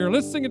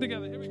Let's sing it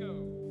together. Here we go.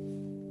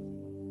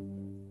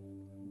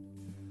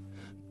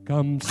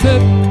 Come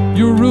set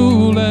your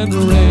rule and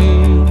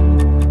reign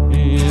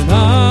in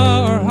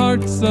our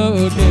hearts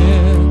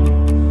again.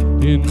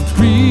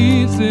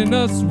 Increase in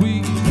us,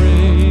 we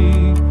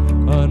pray,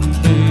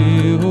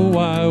 until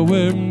while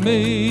we're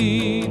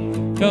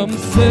made. Come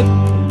set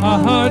our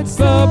hearts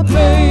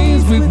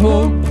ablaze with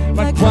hope,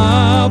 like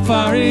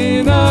wildfire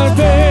in our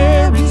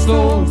very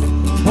souls.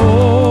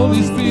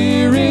 Holy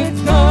Spirit,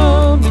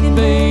 come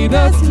invade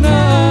us now.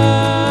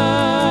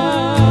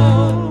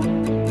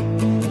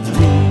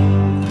 We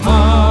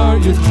are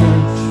your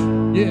church,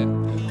 yeah.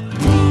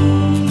 We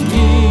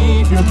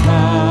need your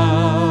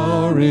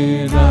power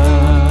in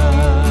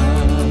us.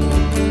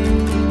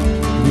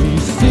 We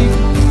seek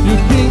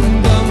your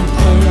kingdom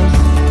first.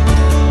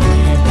 We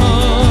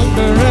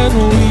hunger and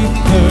we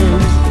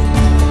thirst.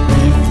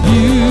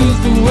 Refuse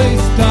to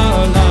waste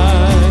our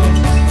lives,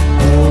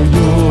 for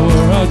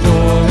you're our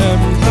joy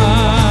and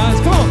prize.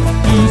 Come on,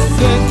 you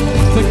set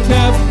the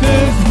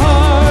captive's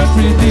heart,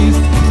 release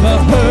the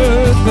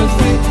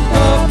husband's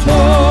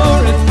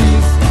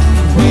authorities.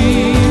 We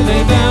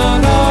lay down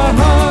our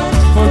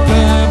hearts for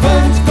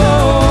heaven's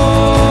cause.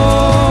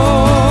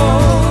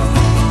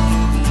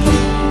 We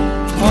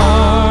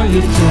are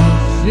your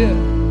church, yeah.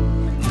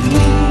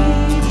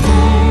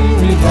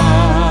 We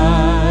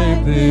revive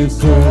this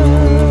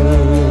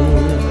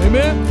earth.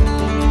 Amen.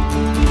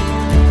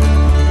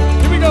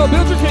 Here we go.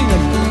 Build your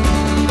kingdom.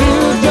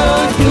 Build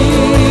your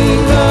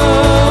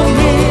kingdom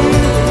here.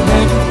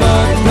 Let the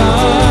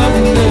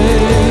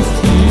darkness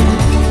fear.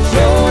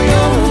 Show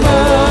your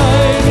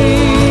mighty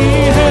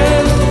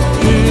hand.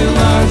 Fill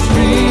our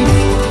streets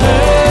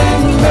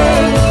and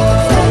men.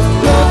 Set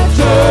the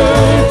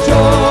church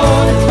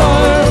on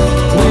fire.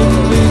 Win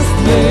this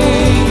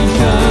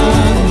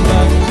nation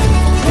back.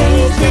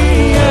 Change the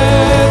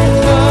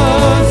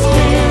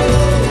atmosphere.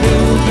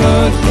 Build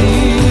your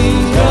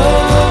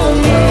kingdom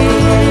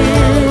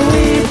here.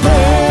 We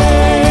pray.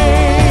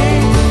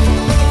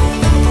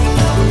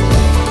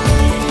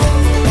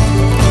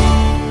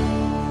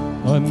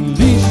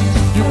 Unleash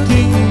your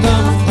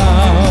kingdom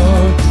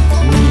power,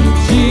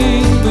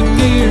 reaching the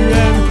near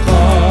and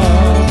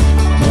far.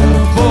 No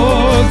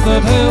force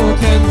of hell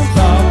can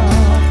stop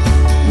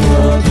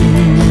your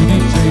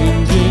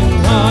beauty-changing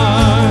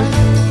heart.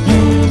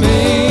 You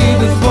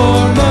made us for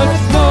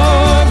much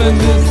more than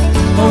this.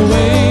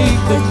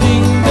 Awake the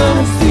kingdom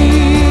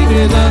seed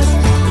in us.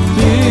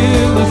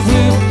 Fill us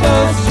with the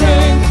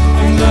strength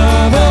and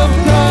love of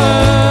Christ.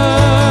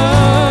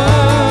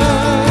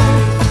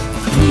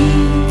 We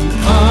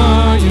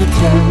are your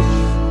church.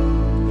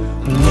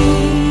 We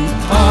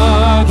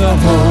are the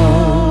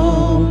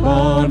hope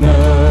on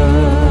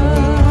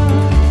earth.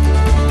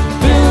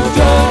 Build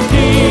your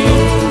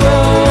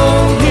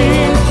kingdom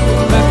here.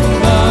 Let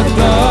the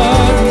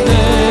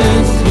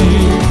darkness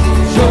fear.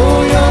 Show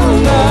your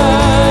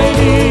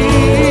mighty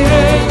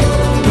hand.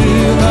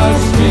 Fill our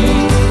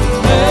streets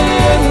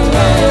and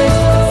lands.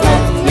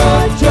 Set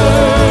your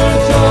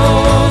church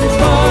on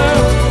fire.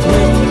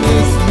 Win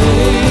this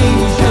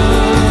nation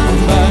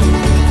back.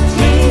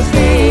 Change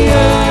the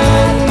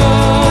atmosphere.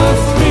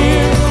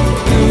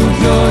 Build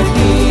your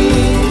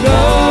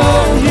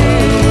kingdom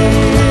here.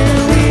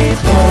 We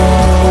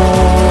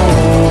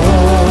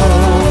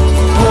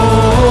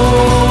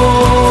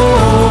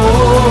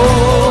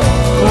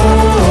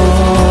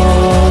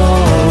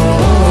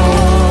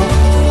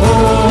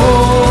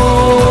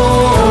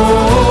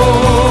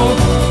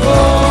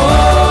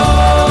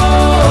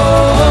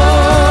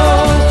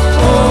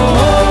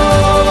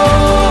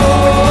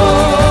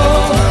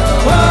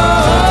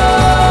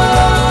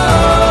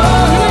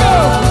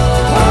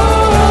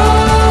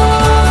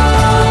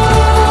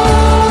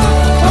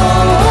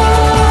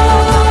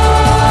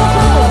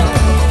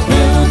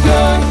Build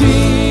your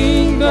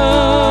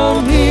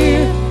kingdom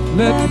here.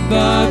 Let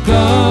the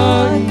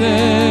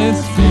darkness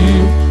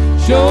fear.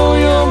 Show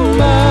your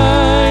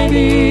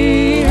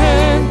mighty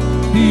hand.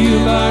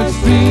 Heal our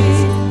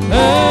streets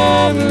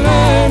and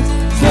lands.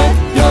 Set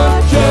your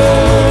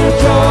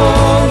church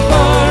on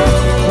fire.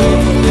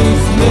 Win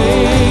this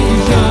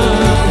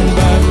nation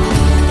back.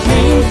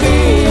 Change the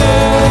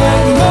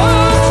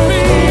atmosphere.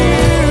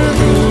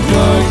 Build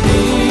your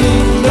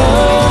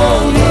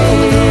kingdom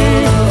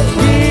here.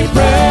 We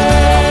pray.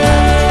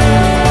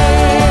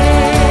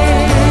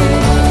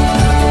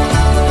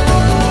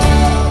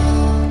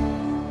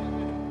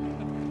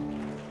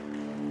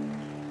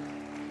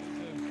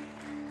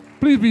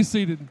 Please be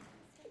seated.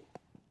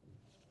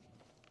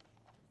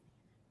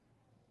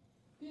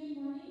 Good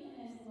morning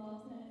and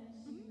welcome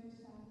to First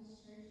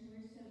Baptist Church.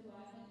 We're so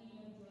glad that you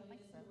have joined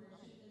us for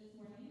worship this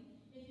morning.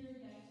 If you're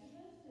a guest with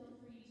us, feel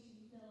free to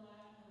fill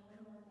out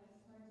one of our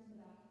guest cards in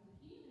the back of the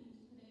pew and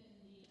just put it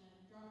in the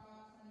drop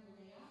box on your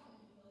way out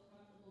if you feel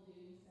comfortable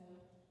doing so.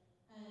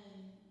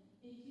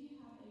 If you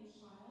have a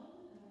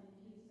child in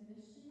kids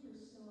ministry, we're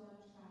still on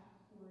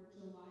track for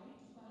July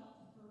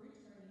 12th for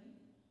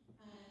returning.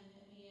 And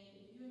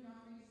if you're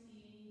not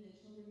receiving the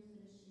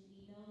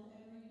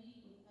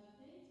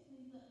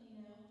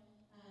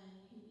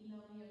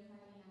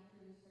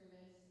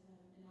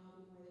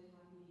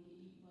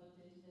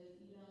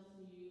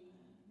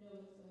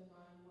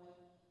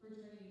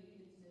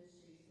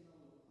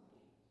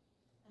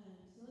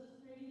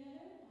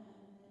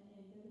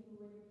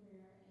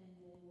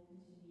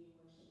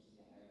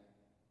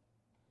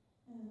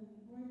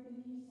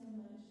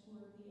much for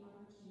the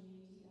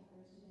opportunity to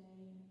gather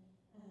today.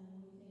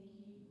 We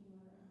thank you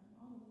for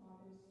all the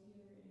fathers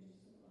here and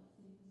just the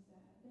blessings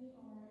that they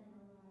are in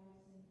our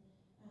lives.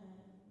 And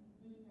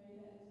we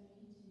pray that as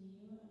we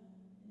continue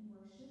in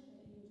worship,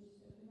 that you would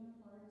just open our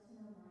hearts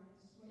and our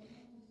minds to what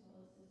you have to tell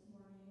us this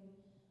morning,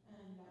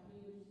 and that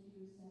we would just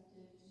be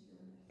receptive to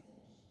your message.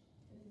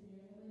 It's in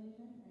your holy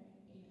name I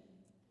pray.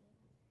 Amen.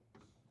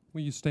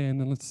 Will you stand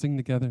and let's sing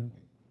together?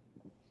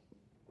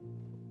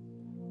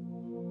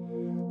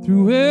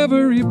 Through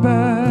every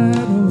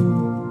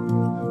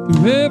battle,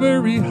 through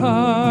every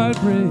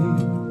heartbreak,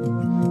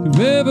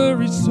 through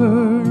every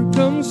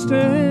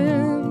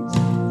circumstance,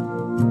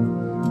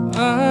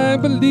 I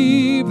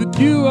believe that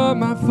you are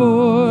my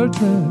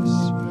fortress.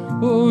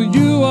 Oh,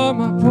 you are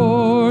my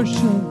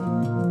portion.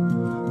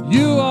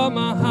 You are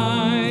my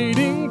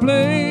hiding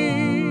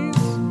place.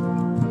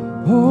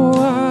 Oh,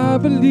 I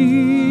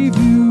believe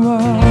you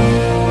are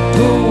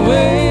the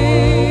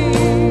way,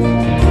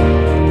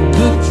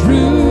 the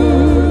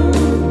truth,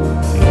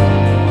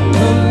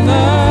 the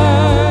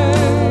light.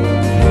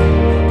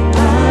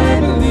 I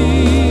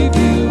believe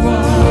you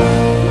are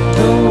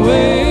the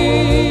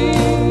way,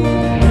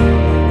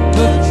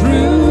 the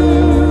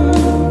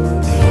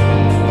truth,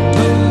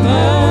 the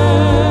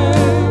light.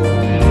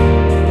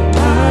 I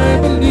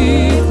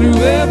believe through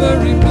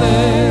every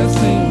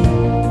blessing,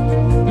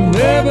 through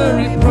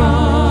every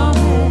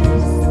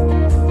promise,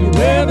 through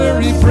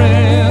every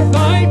breath I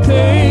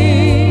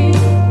take,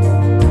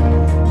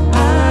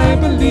 I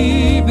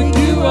believe that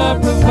you are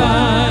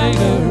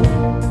provider,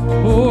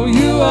 oh,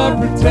 you are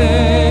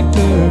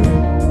protector,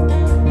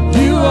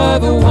 you are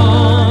the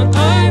one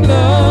I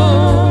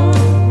love.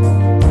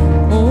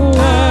 Oh,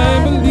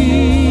 I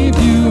believe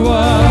you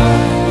are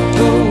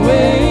the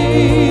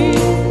way,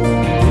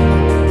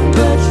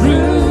 the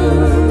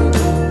truth,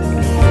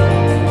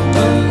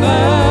 the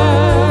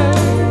light.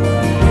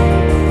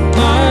 I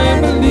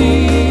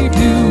believe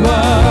you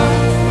are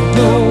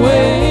the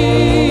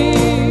way,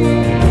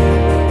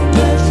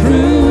 the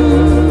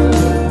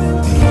truth,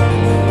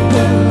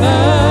 the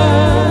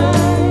light.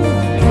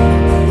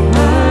 I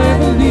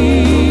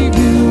believe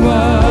you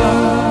are.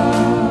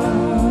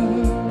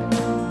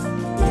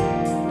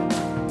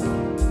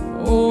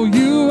 Oh,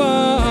 you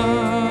are.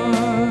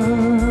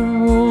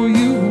 Oh,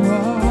 you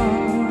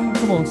are.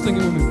 Come on, sing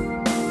it with me.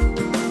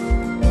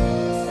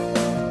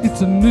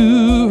 It's a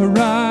new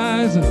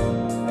horizon,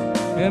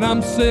 and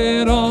I'm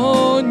set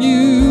on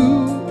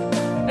you.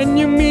 And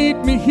you meet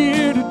me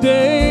here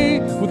today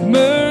with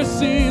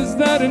mercies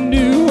that are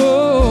new.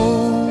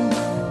 Oh,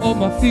 all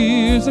my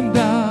fears and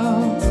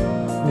doubts,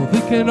 well,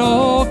 they can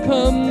all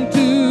come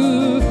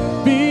to,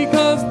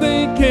 because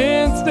they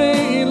can't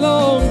stay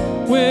long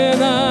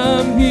when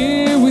I'm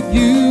here with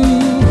you.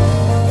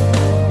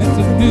 It's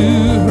a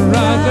new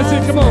horizon. That's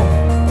it, come on.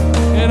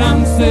 And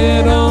I'm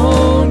set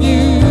on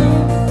you.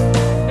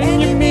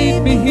 And you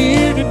meet me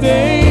here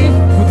today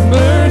with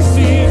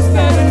mercies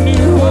that are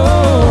new.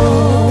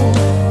 Oh,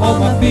 all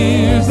my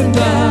fears and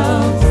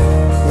doubts,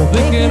 well,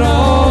 they can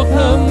all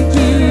come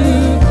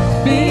to,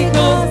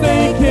 because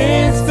they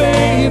can't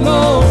stay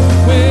long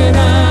when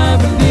I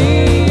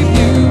believe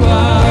you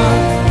are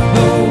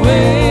the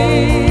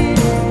way,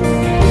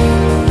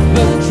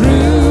 the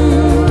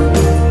truth,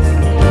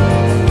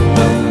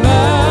 the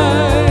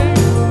light.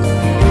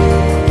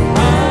 I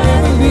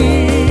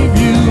believe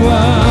you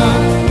are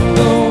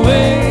the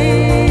way,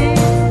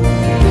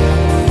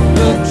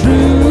 the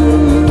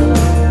truth,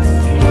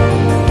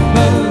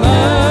 the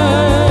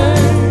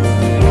light.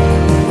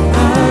 I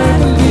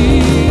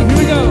believe. Here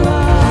we go.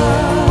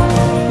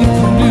 It's a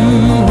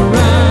new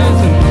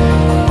horizon,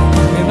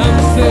 and I'm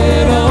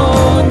set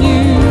on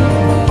you.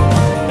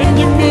 And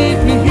you meet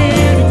me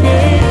here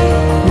today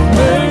with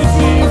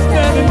mercies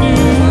that are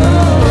new.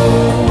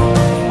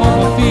 All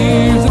my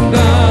fears and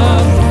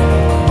doubts,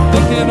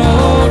 they can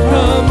all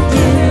come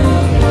to,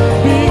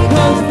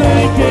 because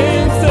they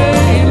can't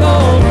stay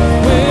long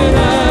when I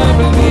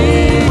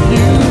believe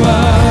you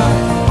are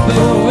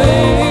the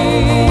way,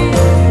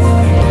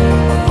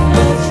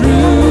 the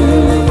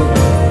truth,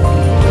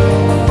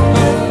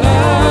 the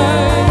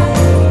light.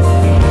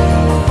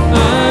 I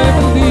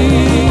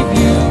believe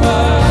you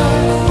are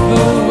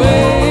the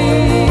way,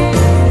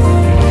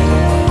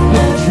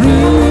 the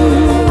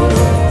truth,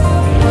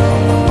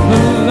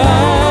 the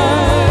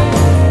light.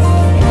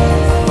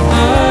 I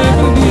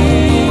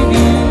believe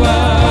you are.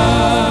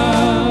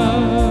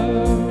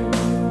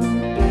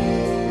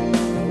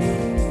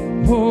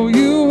 Oh,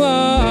 you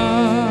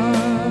are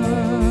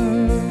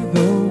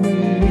the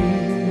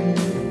way.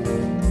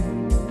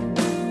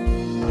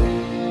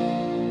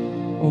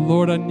 Oh,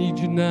 Lord, I need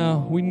you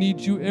now. We need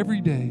you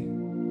every day.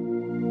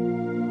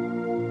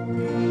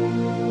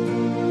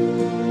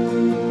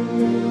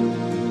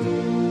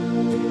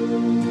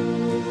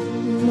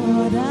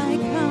 Lord, I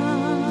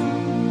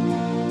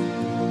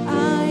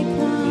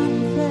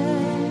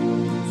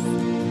confess,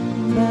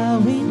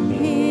 bowing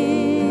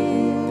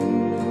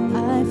here,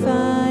 I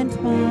find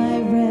my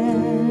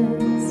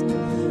rest.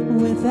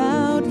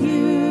 Without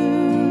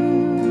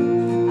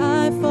you,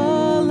 I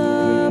fall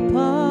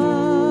apart.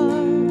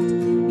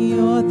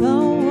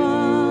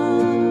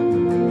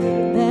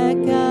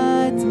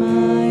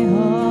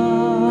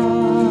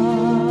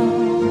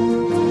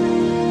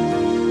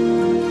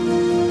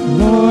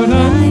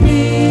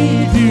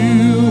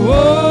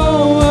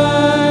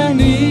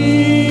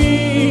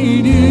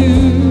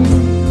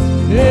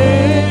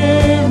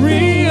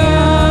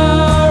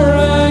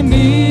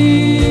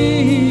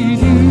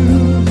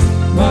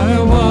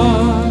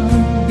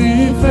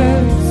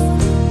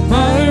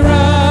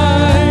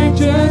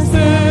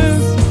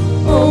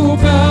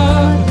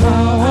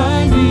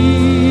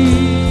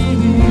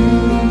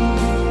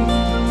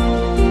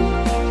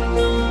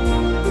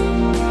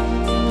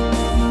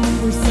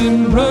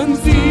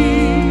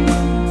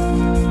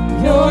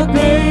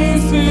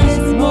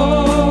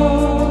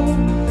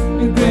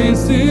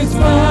 is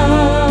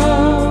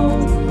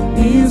found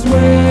is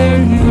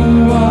where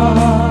you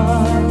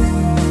are.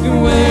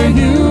 Where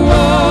you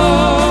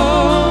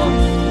are,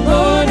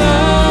 Lord,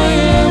 I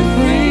am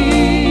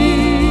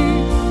free.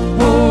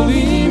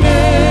 Holiness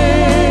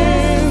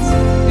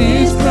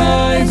is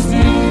Christ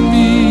in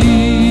me.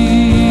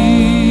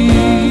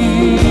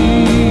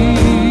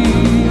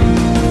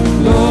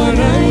 Lord,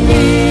 I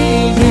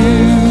need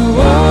you.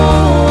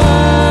 Oh,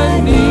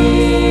 I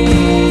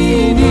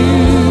need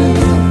you.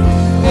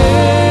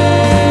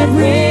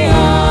 Every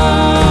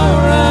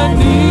hour I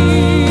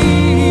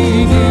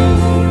need you.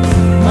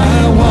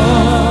 My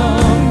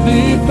one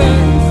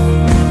defense,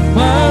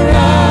 my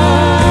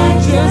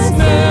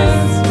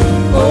righteousness.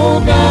 Oh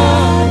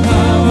God,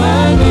 how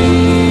I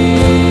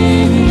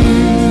need you.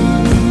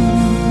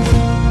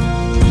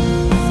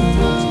 So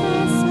teach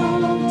my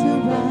soul to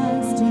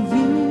rise to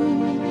you.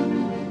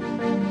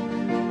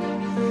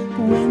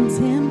 When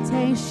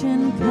temptation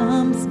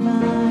comes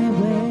my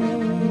way,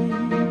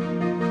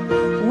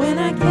 when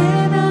I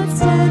cannot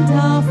stand,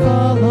 I'll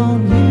fall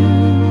on you.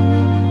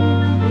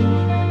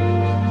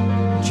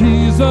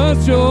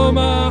 Jesus, you're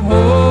my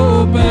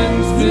hope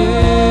and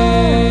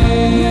stay.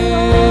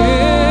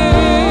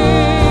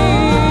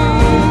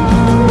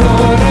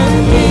 Lord, I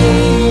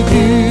need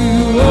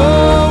you.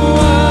 Oh,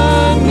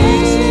 I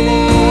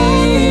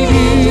need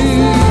you.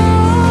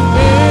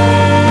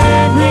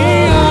 Every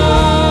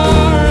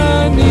hour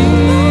I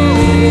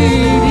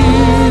need you.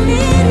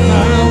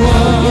 My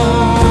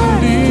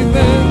one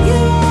defense,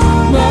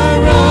 my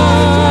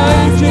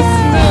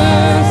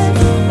righteousness.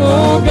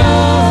 Oh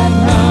God,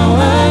 how I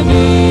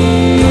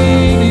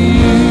need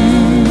you.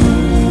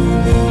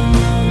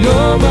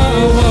 You're my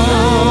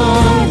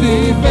one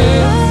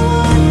defense,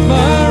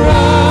 my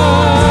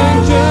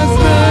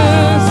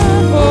righteousness.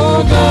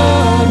 Oh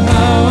God,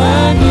 how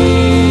I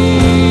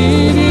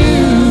need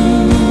you.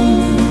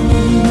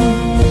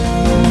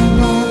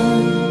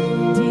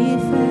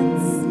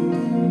 Defense,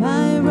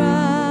 my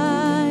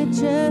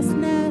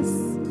righteousness.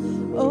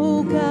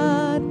 Oh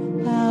God,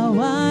 how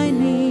I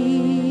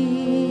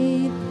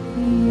need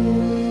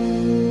you.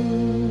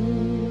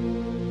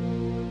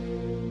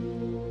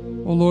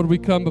 Oh Lord, we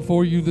come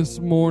before you this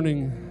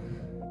morning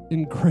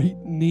in great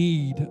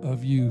need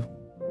of you.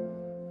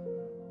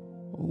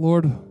 Oh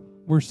Lord,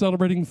 we're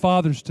celebrating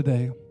fathers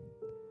today.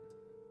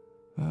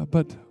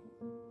 But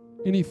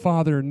any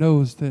father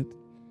knows that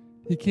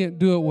he can't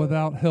do it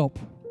without help.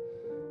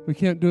 We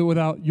can't do it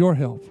without your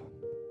help.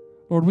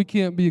 Lord, we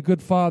can't be a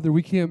good father.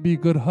 We can't be a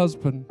good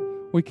husband.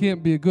 We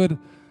can't be a good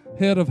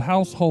head of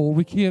household.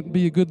 We can't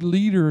be a good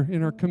leader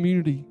in our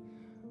community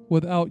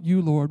without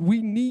you, Lord.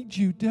 We need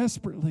you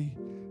desperately.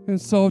 And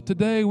so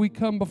today we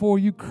come before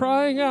you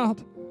crying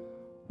out,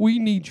 we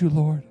need you,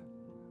 Lord.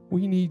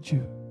 We need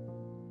you.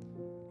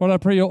 Lord, I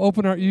pray you'll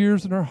open our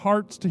ears and our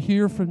hearts to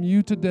hear from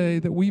you today,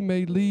 that we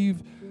may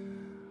leave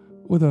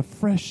with a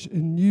fresh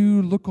and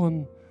new look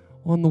on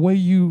the way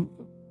you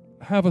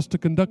have us to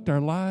conduct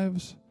our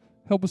lives.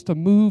 Help us to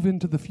move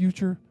into the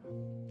future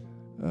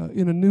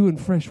in a new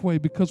and fresh way,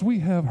 because we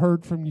have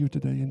heard from you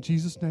today. In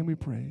Jesus' name we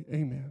pray.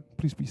 Amen.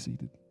 Please be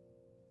seated.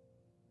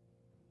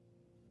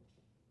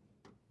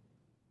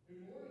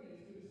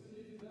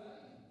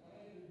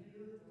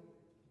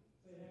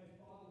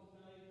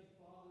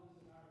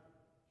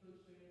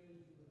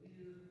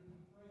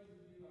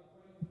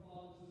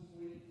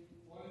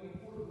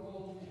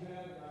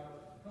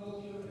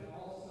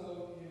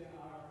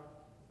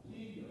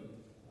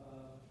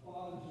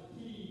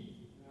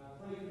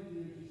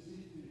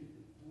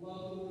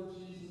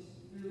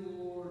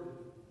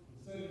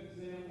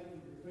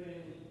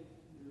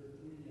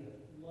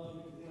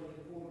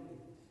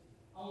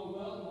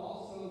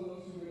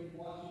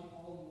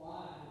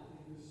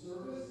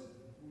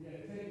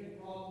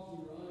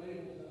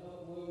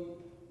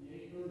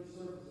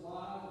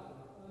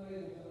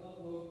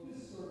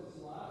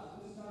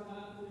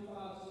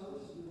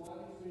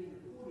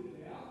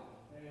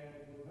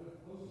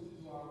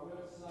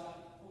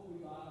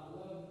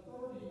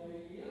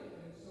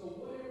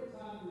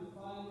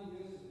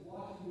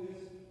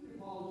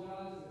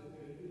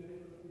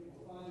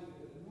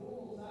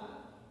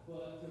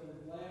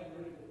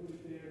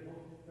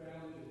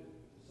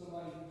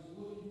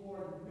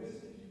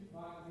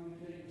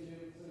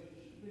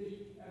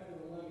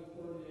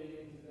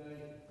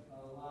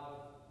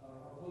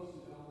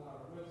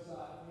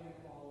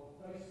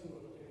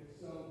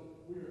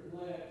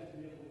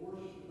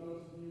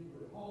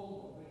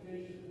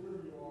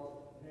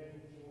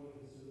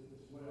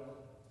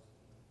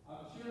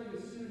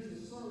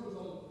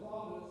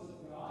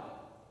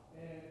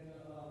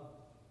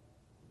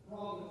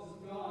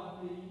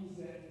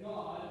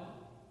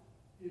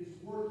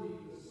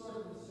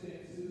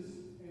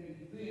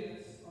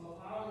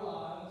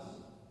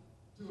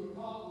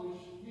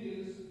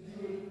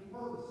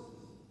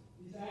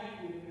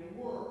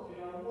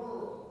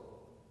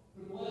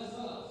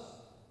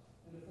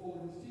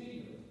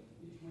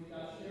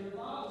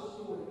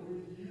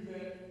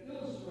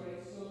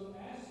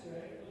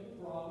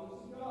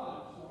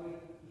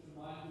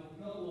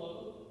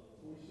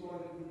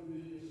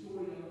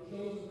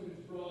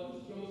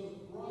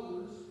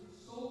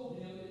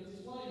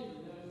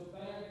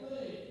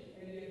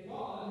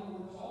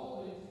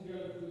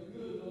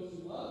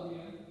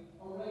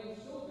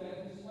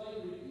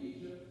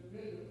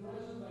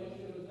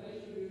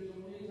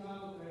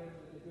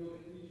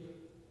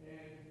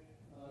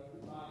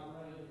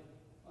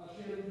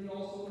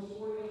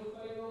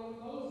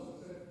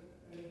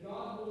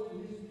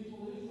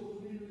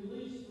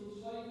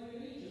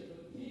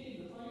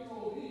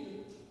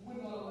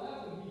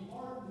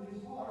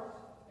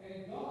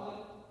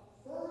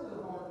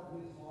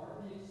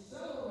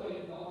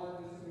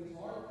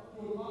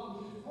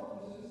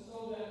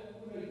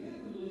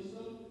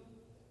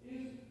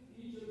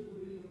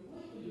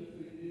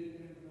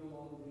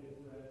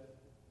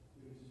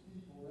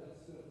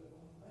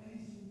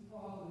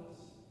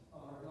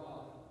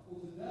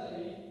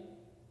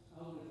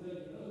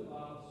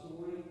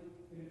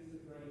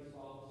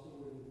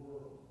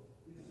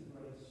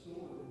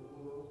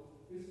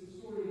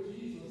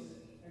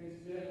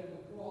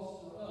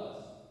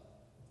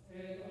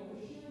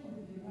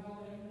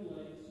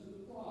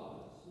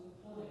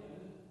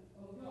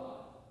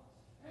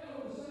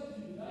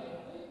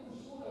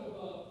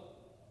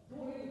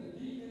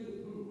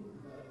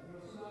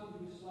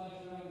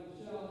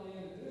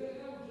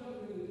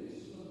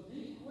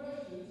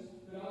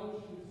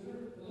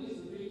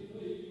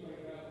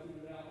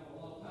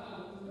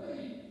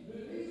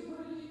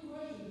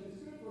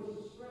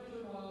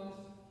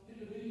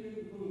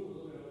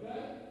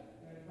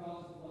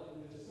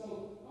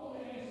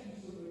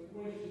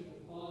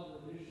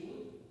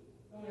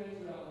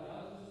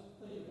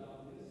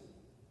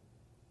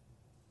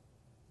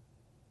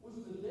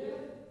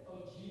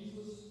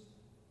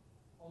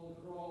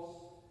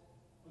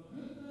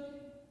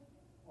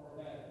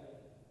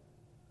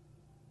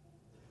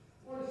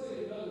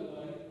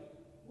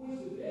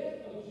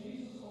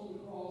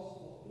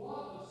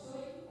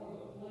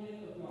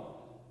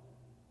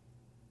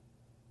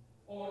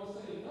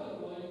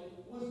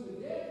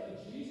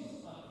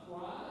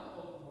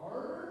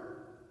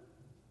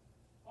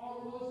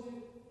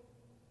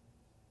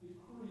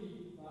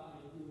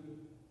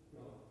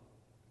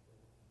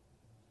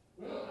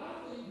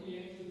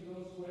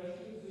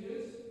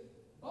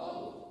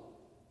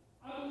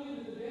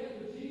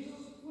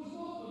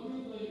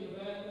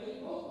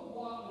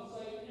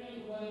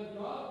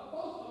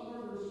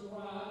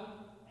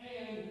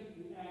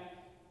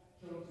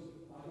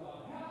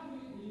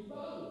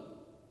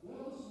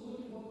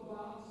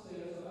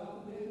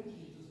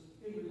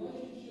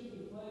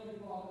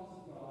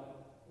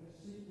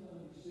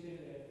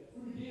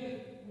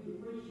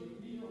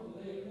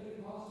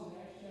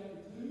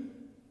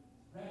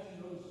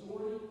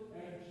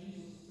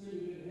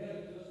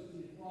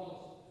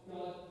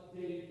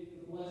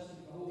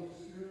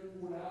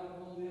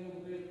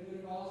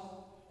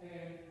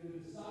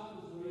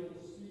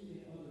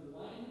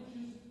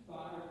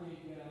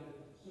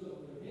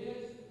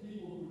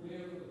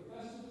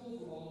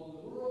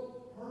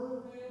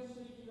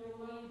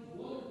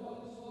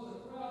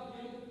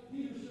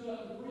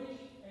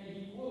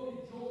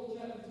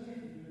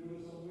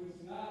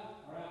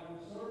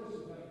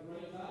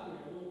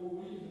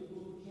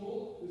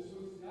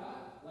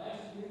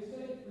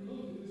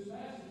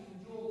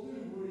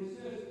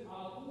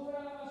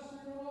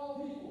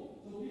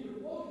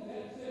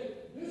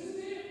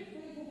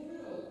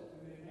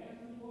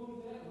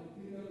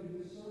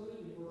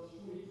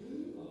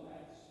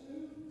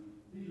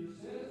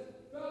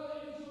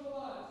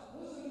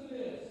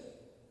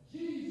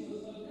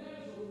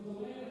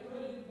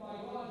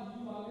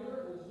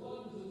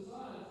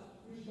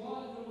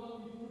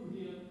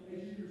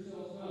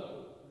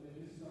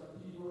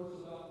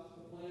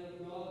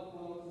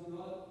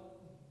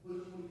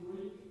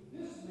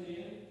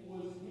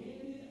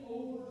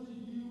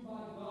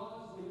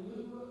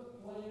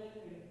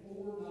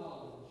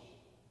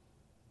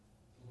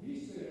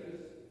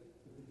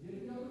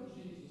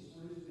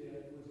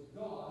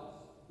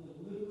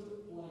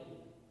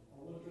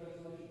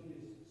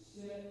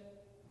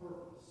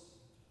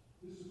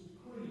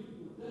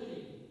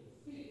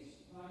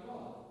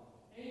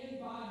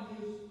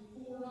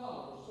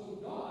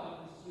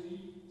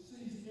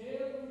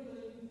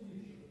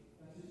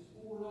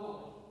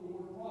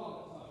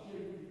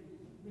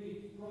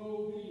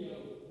 go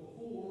video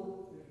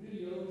before the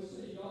video to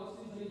see. God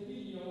sees a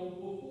video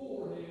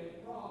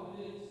beforehand,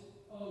 providence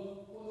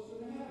of what's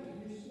going to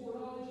happen. His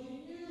foreknowledge,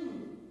 He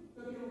knew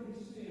that there would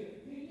be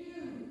sin. He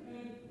knew,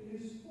 and in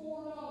His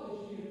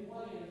foreknowledge, He had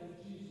planned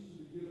that Jesus would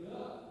be given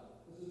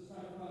up as a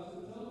sacrifice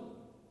of atonement.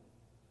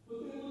 But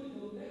then look at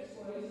the next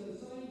phrase in the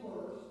same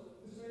verse.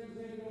 This man was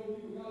able to go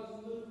to God's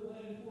delivered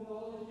land and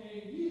foreknowledge,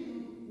 and you,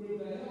 with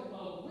the help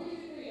of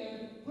wicked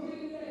men, put it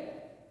to death.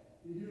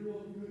 You hear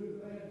both the good and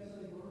the bad in the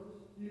same verse?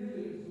 You hear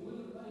that it was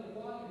delivered land of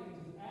God, and it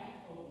was an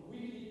act of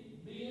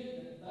wicked men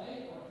that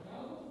they are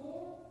accountable for?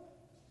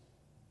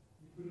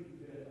 You put it to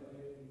death by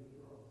nailing the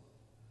cross.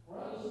 All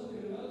right, let's look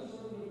at another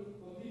sermon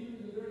of Peter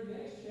in the very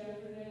next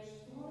chapter, in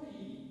Acts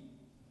 3.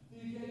 The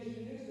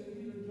occasion is that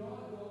Peter and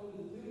John go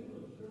into the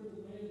temple and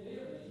crippled man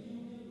there. They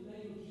healed him in the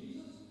name of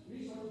Jesus. And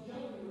he started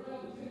jumping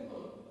around the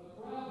temple. A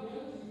crowd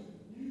gathers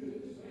who knew that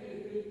this man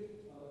had been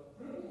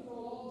crippled for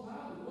a long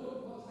time and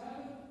looked at what's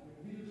happened. And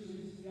Peter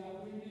sees the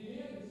opportunity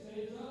again and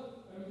stands up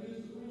and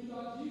begins to preach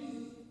about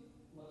Jesus.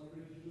 Let me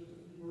read you just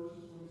a few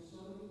verses from his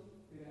sermon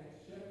in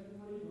Acts chapter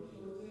 3, verse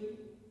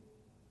 13.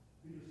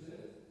 Peter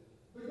says,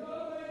 "The God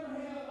of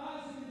Abraham,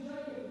 Isaac, and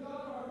Jacob, the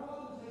God of our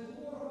fathers, has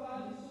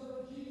glorified His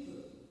servant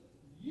Jesus.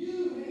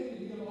 You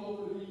handed Him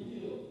over to be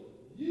killed.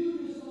 You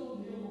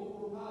disowned Him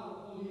before Pilate,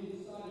 though He had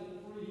decided to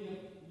free Him.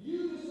 You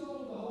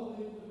disowned the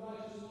holy and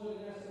righteous Lord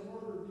and asked the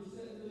murderer to be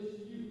set release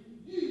to you.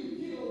 You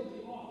killed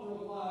the author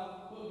of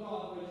life, but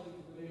God raised Him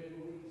from the dead.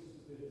 We're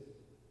witnesses to this."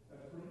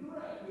 That's pretty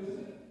direct, isn't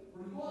it?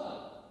 Pretty blunt.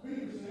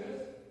 Peter says,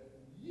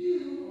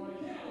 you are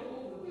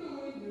accountable for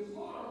doing this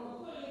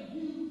horrible thing.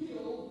 You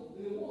killed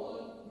the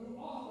one who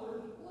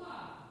authored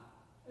life.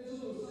 And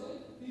so the same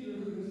Peter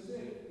who has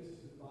said this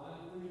is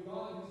divine free of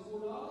God and His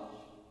foreknowledge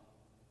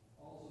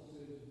also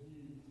says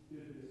you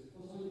did this.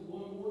 Let's look at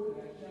one more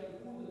in Acts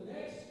chapter 4. The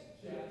next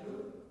chapter,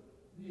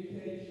 the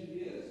occasion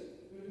is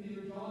that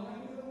Peter and John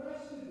have been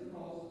arrested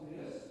because of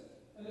this.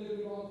 And they've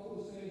been brought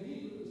before the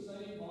Sanhedrin, the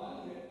same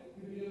body that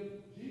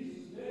condemned Jesus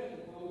to death,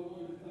 and probably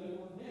wondered if they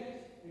weren't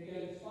next. And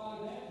yet, in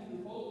spite of that,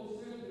 Peter boldly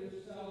said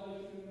there's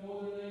salvation in no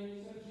other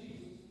name except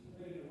Jesus.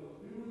 They didn't know what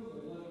to do with them.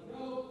 They let them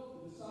go.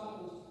 The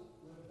disciples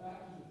went back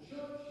to the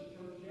church. The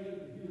church gathered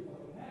to hear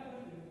what had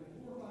happened, and they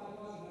glorified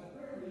God in that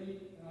prayer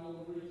meeting. And I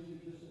will read you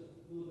just a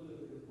little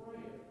bit of their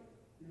prayer.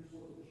 Here's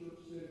what the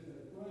church says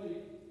they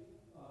prayed.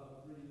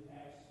 Read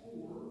Acts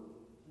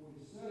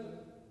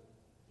 4:27.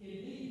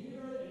 "Indeed,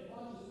 Herod and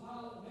Pontius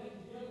Pilate met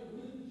together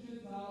with the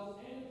Gentiles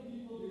and the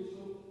people of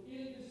Israel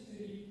in this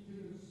city to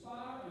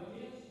conspire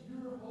against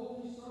your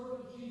holy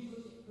servant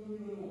Jesus, whom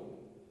you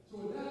anointed." So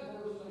in that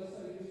verse, they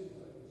say this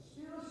was a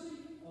conspiracy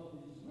of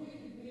these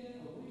wicked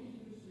men, a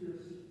wicked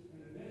conspiracy. And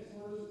the next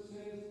verse it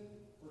says,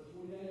 verse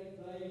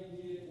 28, they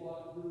did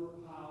what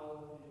your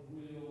power and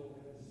will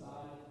had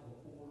decided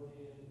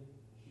beforehand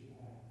should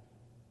happen.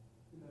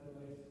 Isn't that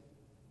amazing?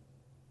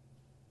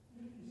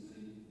 You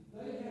see,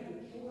 they had the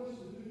choice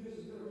to do this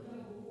and they were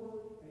accountable for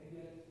it, and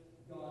yet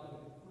God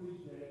had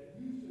freed that,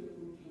 used their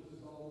free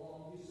choices all along.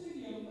 You see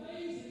the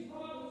amazing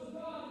providence of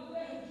God in the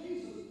death of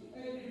Jesus.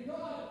 And if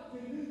God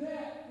can do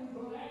that with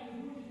an act of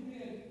wicked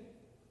men,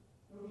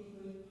 don't you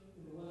think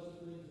in the lesser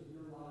things of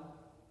your life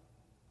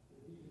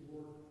that He can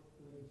work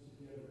things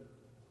together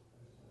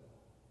as well?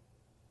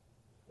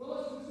 Well,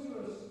 let's consider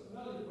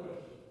another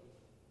question.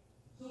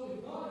 So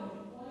if God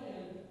had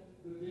planned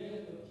the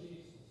death of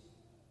Jesus,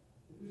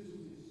 if this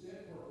was His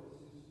set purpose,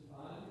 His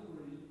divine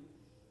decree,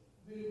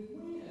 then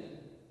when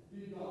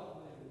did God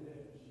plan the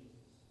death of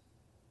Jesus?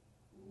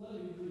 Let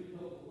me read a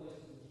couple of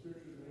places in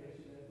Scripture to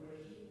answer that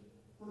question.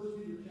 1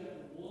 Peter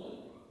chapter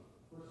 1,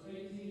 verse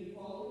 18 and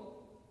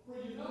following. "For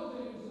you know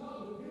that it was not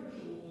with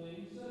perishable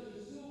things, such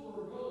as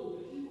silver or gold,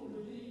 that you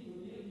were redeemed from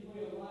the empty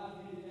way of life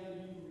handed down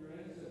to you from your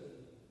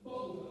ancestors, but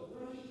with the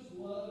precious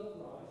blood of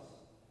Christ,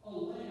 a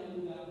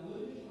lamb without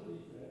blemish or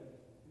defect."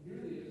 And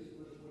here it is,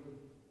 verse 20.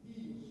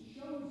 "He was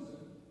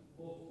chosen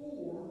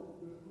before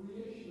the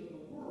creation of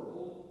the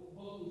world,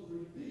 but was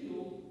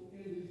revealed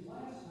in these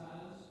last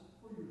times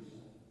for your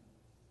sake."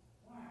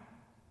 Wow.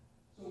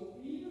 So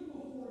even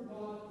before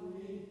God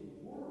created the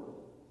world,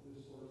 this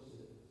verse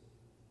says,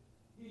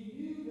 He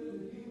knew that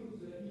the humans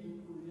that He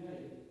would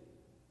create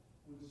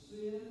would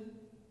sin,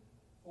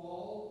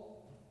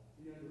 fall,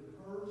 be under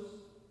curse,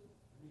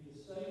 need a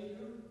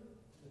Savior,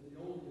 and the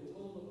only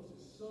atonement was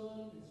His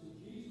Son. And so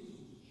Jesus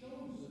was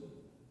chosen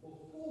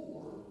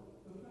before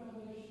the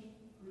foundation,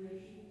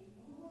 creation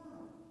of the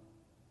world.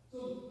 So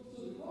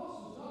the cross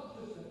was not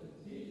just a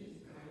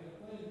contingency plan, a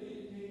plan B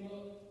that came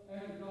up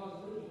after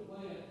God's original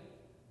plan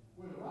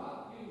went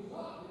right. It was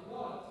not that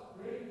God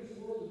created this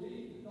world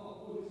indeed and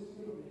thought, boy, this is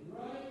going to be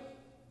great.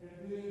 And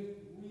then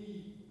we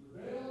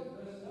rebelled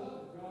and messed up,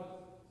 and God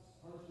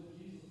turns to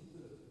Jesus and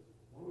says,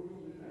 what are we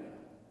going to do now?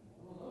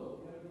 I don't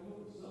know. We have to come up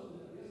with something.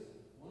 I guess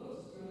one of us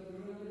is going to have to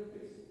go down there and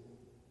fix it.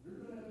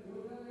 You're going to have to go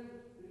down there.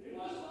 It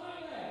wasn't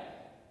like that.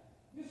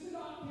 This did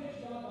not catch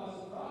God by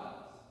surprise.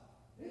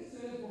 It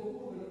says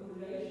before the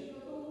creation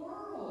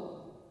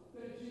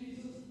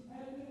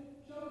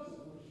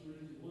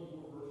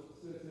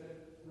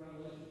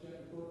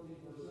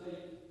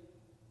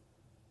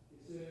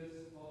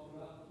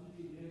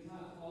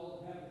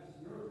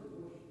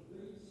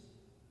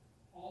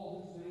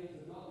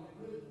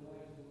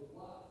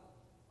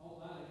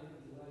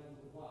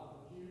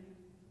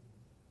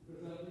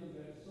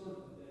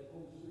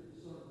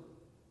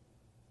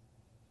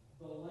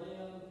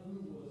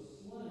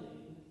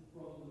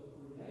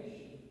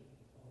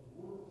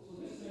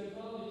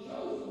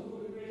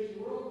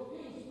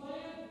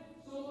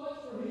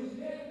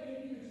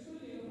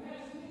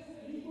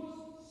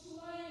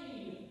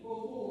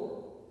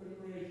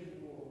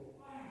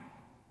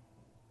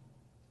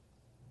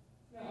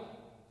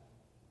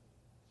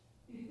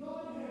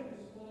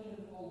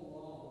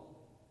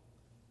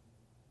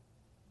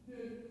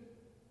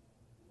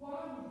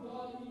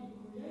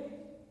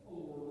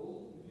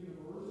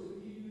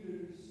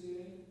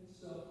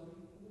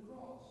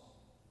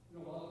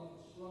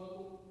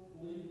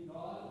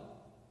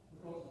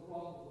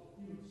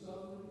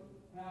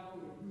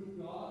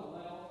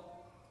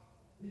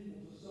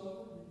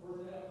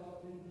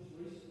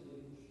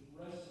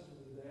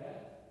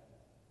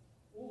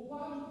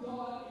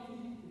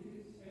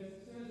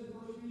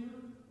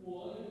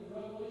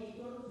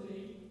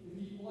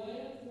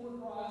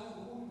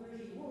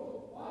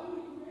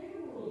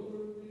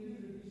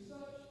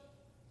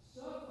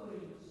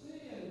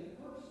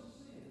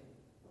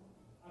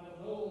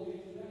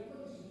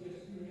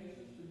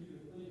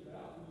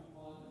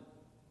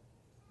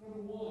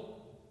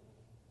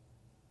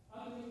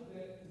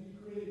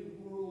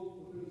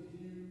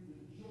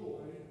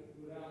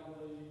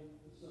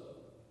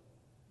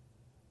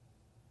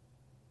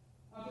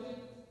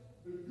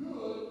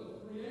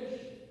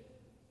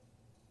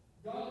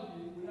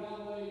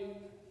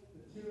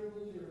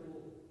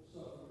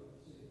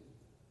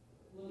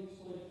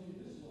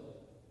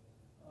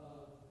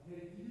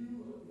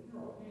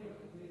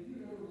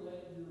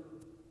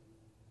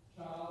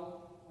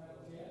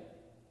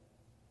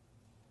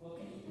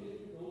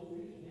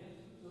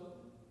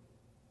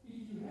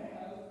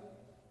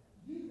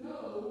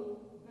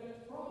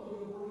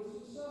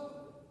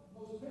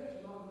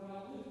pets are not going to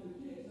outlive your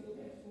kids. Those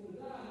pets are going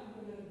to die. You're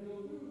going to have to go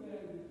through that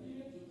with your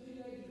kids or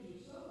teenagers or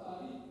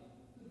somebody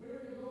to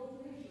bury a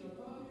goldfish or a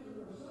puppy or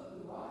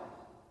something, right?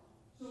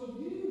 So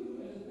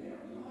you, as a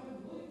parent, you don't have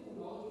to believe for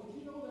knowledge, but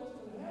you know that's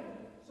going to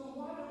happen. So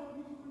why don't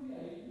you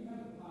create, you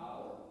have the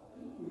power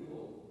and the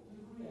will to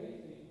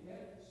create a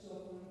pet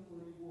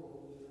suffering-free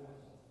world in your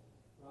household,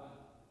 right?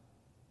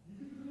 You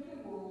can create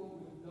a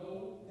world with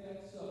no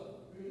pet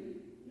suffering, could you?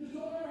 You just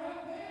don't ever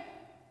have a pet.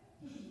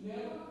 Just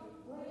never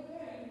bring a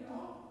pet in your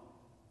home.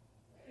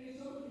 And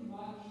some of you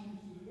might choose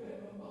to do that,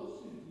 but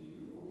most of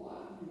you, or a lot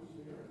of you as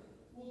parents,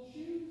 will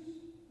choose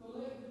to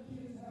let your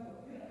kids have a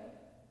pet,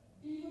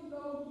 even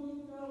though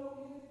you know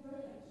in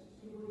advance it's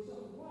going to bring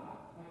something.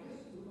 Why? I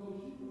guess it's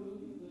because you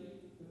really think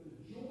that the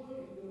joy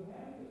of them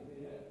having a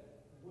pet,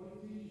 what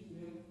it teaches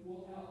them,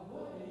 will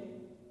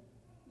outweigh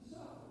the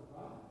suffering,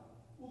 right?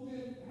 Well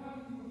then, how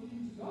do you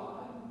accuse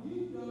God when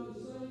you've done the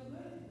same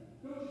thing?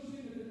 Don't you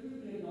see that there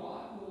could be a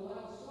God who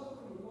allows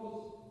suffering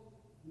because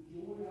the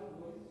joy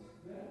outweighs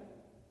that?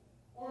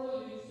 Or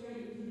let me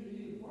expand it to you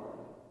even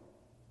further.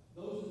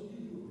 Those of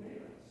you who are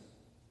parents,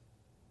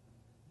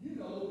 you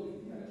know that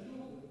if you have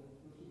children,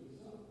 there's going to be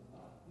suffering,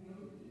 right? You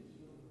know your kids are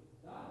going to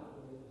die one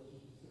day, let's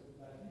just accept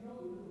that. You know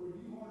they're going to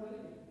review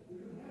heartache, they're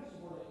going to have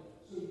some heartache.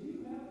 So you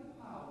have the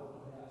power,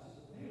 perhaps,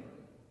 as a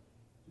parent,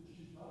 to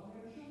choose not to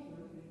have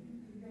children, and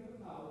you can have the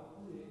power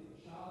to create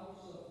a child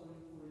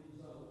suffering-free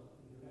zone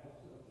in your house,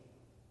 don't you?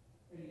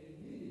 And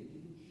yet many of you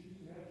would choose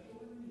to have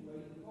children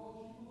anyway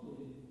because you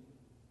believe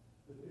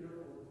that there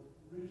are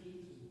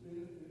riches and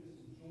benefits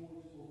and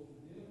joys both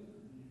for them and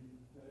for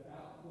you that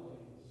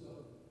outweigh the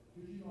suffering.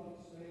 Could you not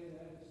expand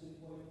that and see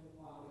why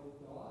God is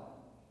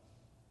allowed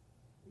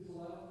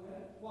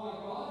that? Why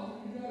God,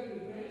 who knew that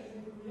in advance,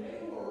 would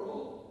create a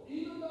world,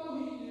 even though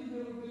He knew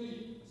there would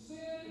be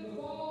sin and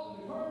the fall and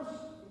the curse,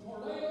 the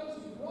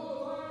tornadoes and the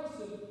coronavirus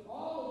and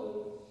all of the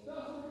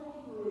stuff we're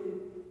going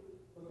through,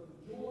 but the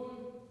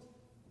joy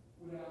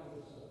would outweigh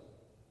the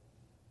suffering.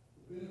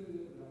 The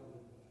benefit would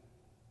outweigh that.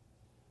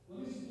 Let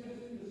me suggest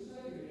to you the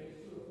second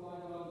answer of why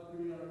God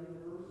created our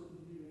universe and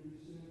you and your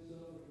sin,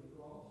 suffering, and the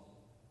cross.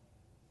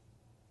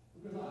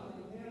 Because I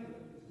think heaven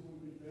is going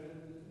to be better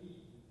than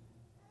Eden.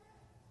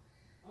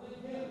 I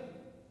think heaven,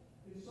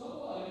 in some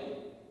way,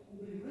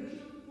 will be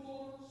richer,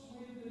 fuller,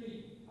 sweeter than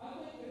Eden. I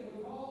think that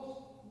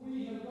because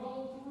we have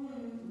gone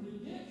through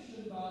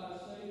redemption by our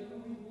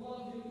Savior, we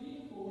love Him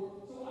even more.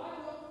 So I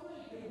don't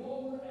think that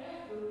what we're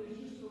after is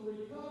just a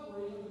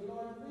recovery of the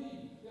Garden of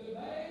Eden. That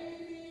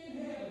maybe in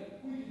heaven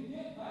we can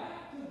get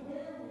back to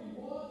where we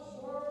once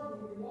were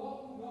when we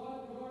walked with God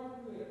in the garden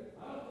there.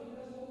 I don't think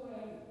that's what we're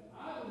after.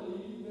 I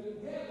believe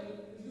that heaven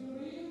is going to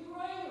be even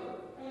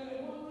greater. And that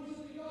one reason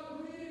that God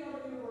created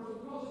our universe was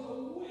because of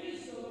the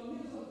wisdom of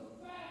His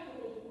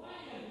unfathomable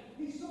plan.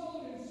 He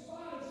saw that in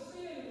spite of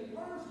sin and the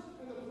curse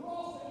and the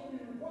cross that would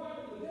be required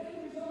of the death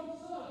of His own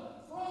Son,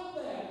 from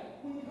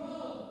that would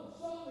come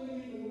something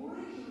even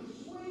richer,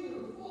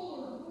 sweeter,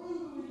 fuller through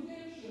the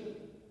redemption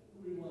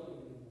that we love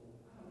Him more.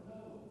 I don't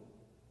know.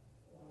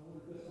 I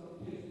wonder if that's not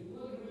the case. But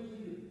let me read to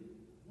you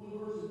one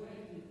verse in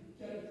Matthew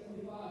chapter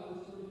 25,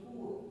 verse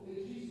 34, that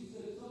Jesus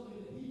said something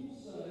that He will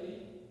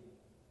say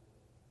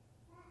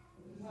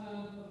at the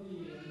time of the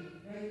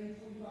end. Matthew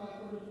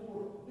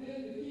 25:34. Then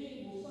the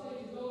King will say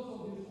to those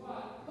on His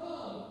right,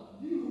 "Come,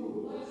 you who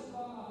are blessed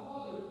by my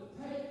Father,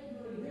 take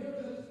your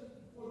inheritance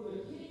for the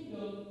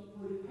kingdom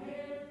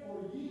prepared for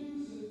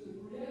you since the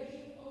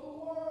creation of the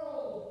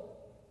world."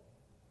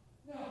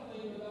 Now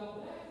think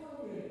about that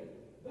for a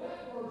minute.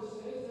 That verse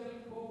says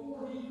that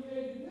before He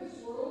created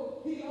this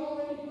world, He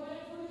already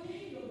planned for the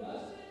kingdom,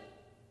 doesn't it?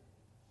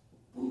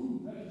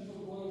 Boom! That just sort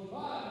of blows your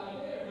mind right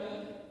there,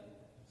 doesn't it?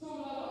 So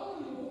not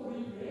only before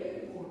He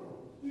created the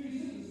world, did He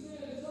see the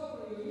sin and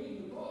suffering and the need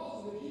of the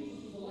cross and that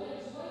Jesus was the Lamb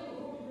slain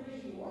before the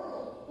creation of the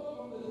world, but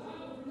from the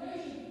time of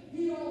creation,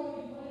 He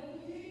already planned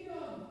the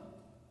kingdom.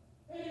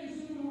 And He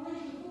was going to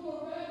reach the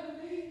fuller better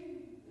than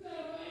Eden. Isn't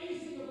that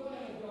amazing, the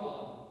plan of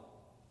God?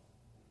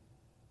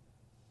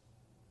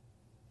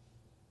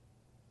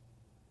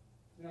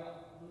 Now,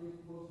 let me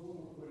pose one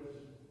more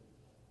question.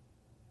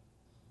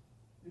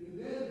 If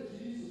the death of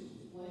Jesus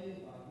was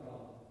planned by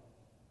God,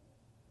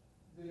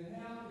 then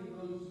how can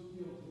those who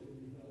killed Him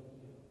be held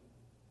accountable?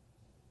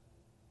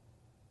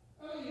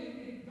 I mean,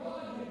 if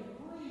God had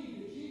decreed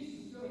that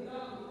Jesus is going to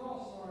die on the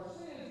cross for our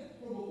sins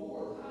from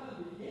before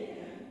time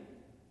began,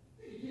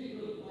 then you can't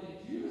really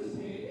blame Judas,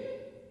 can you?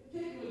 You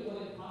can't really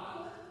blame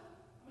Pilate.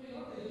 I mean,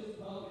 aren't they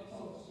just puppets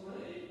on the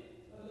string?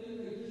 Then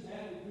they just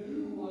had to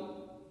do what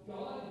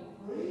God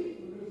decreed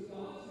because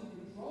God's in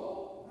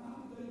control? No.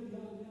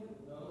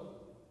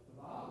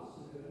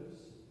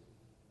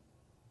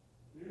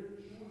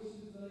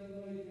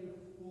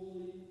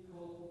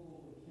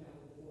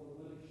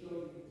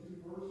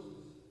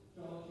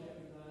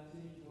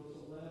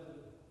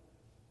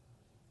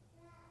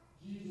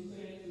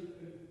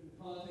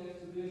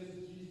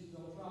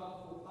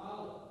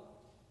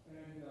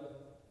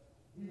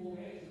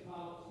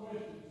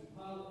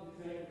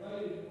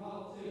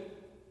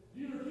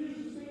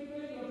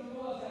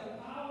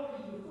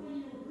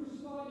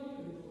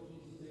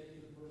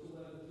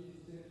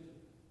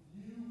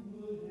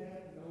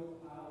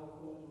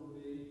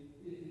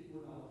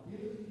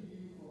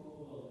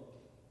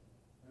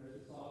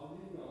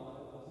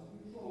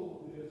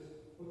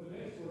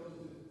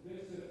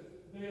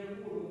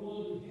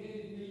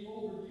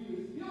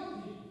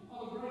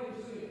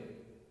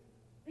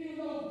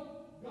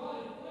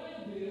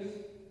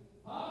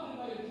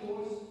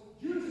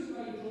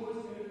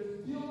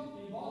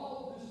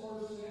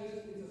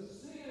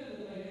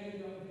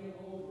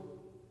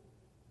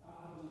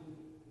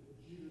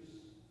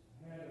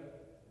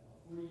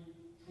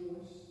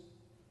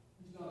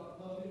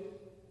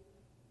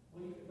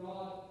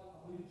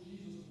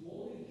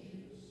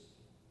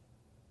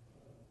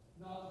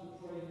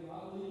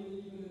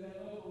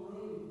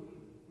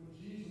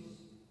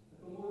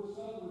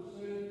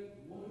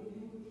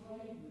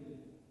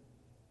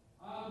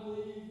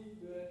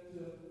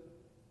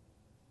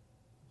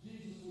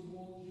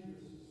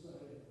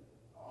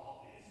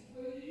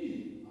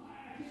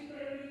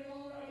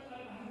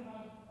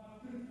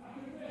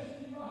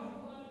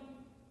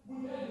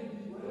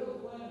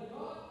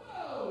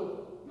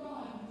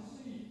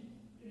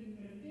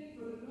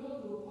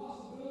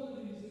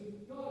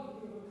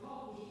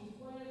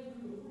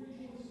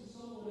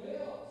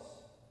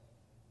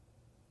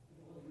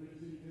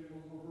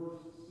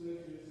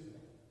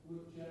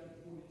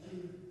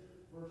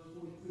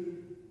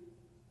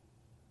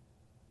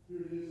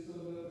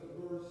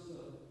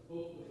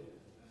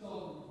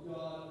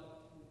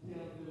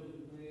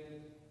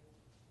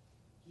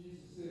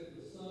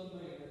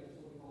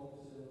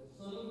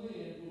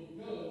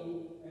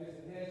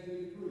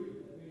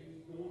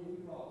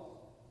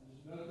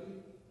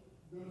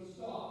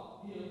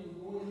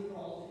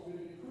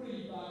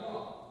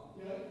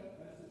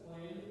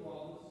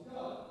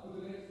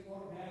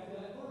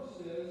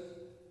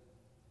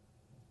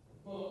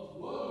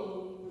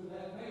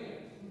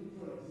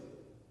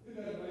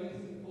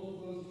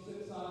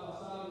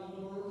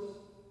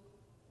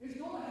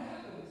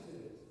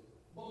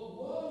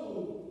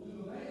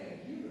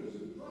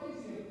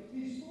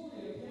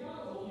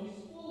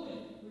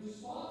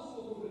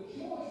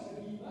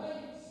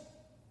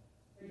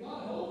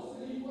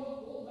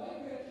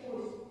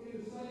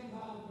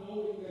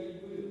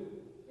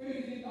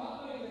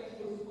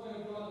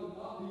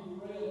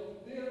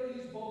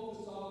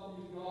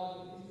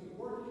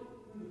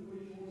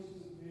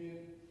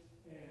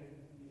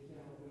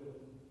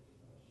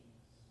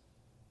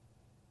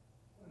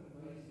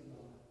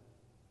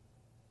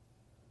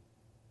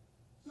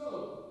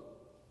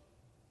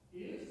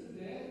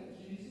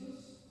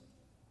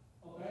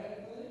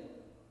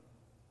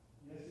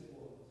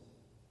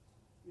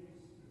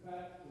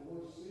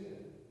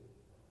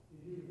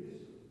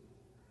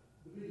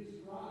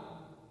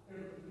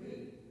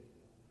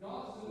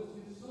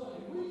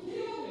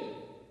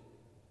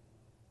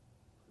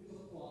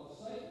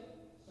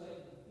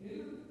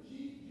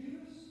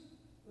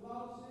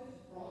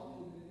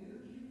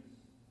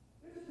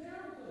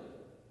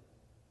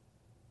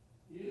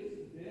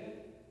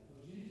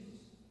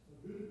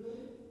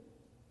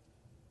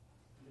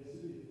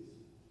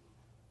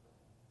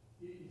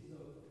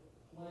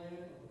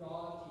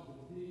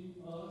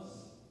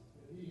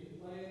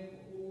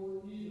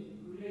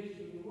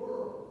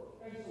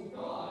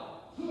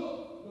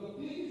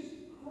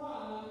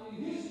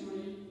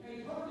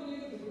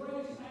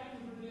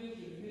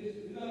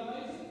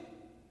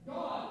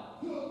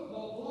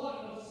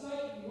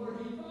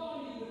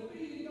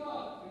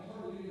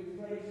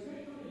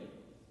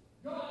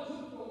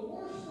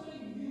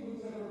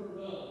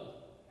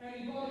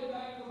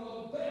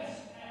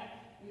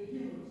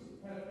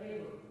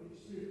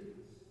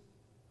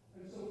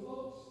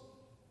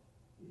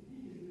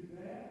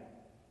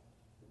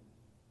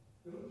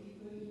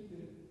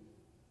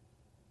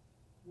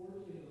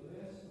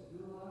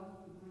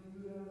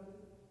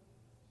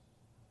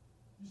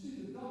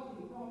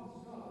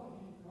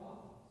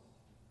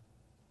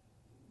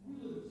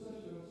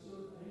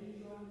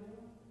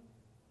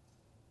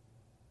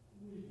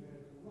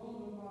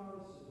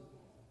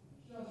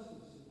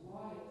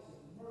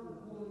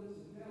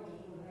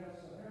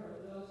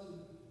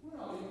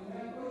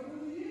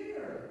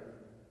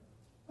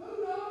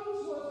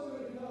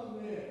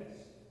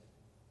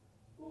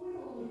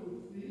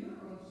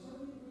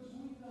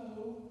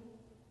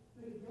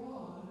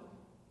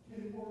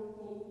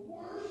 the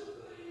worst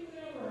thing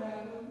that ever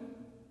happened,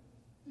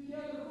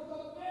 together for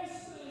the best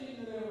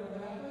thing that ever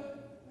happened.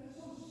 And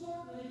so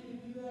certainly He can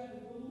do that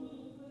with the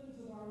little things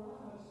of our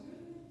lives,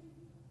 couldn't He?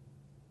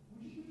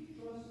 Would you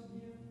trust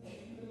in Him? Would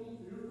you be a little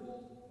fearful,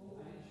 a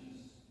little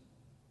anxious?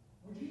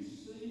 Would you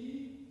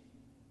see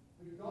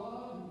the God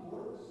who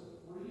works the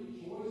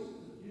three choices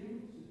of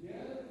humans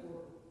together for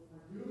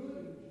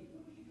good? And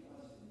would you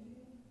trust in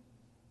Him?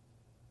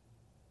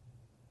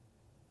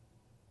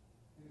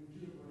 And would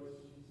you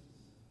embrace Jesus?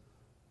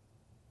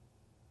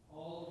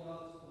 All of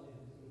God's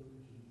plans go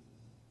through Jesus.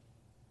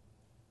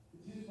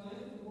 It's His plan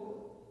for the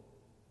world.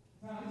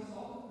 It's how He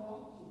solved the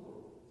problems of the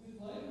world. It's His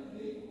plan to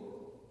redeem the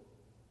world.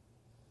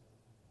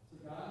 So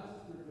guys,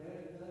 if you're a dad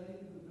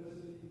today, the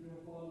best thing you can do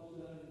on Father's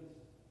Day is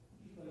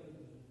put your faith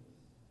in Jesus.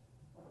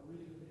 Or to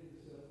recommit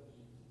yourself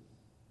to Jesus.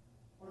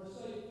 Or to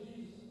say,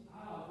 Jesus,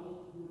 I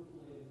want your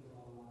plan for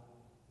our life.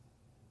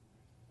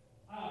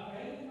 I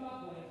abandon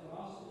my plan, but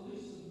I'll at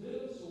least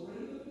submit and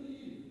surrender to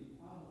you.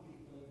 I want your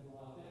plan for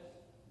my life.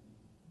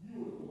 You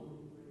are the one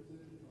who brings in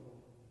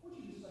control. I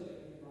want you to say that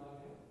to me right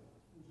now.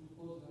 As we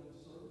close out the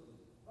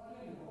service. Right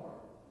now in your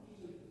heart. I want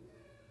you to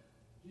say,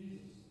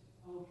 Jesus,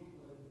 I want your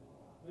plan for my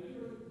life. Maybe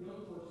you're a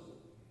young person,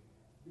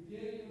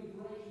 beginning in the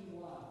direction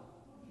of life.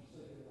 Why don't you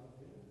say that right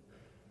now?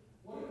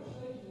 Whatever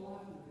stage of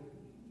life you're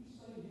in, you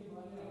say to Him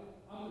right now,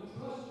 I'm going to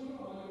trust you.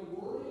 I'm not going to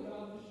worry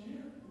about this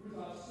year because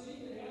I've seen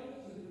the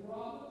evidence and the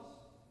promise.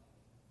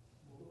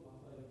 I'll put my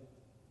faith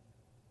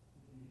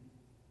in you.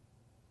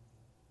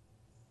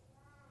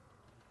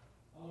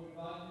 I want to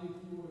invite you, if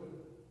you would,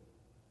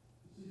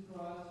 to see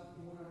Christ, to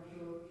join our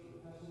church,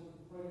 or have someone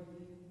to pray with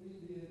you. Meet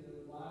me in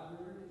the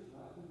library. It's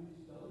right through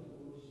these double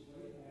doors,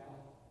 straight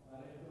out.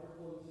 Right after our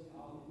closing,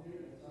 I'll be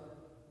there. That's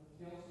our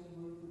counseling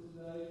room for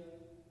today.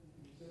 You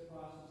can accept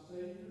Christ as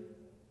Savior.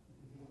 You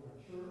can join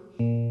our church.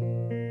 Pray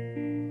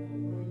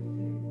with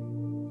you.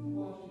 If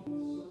you're watching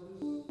this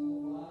service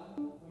online,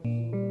 Facebook,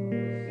 or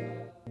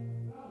website,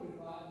 then I would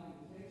invite you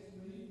to text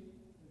me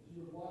if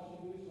you are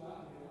watching this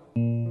right now.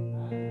 'em.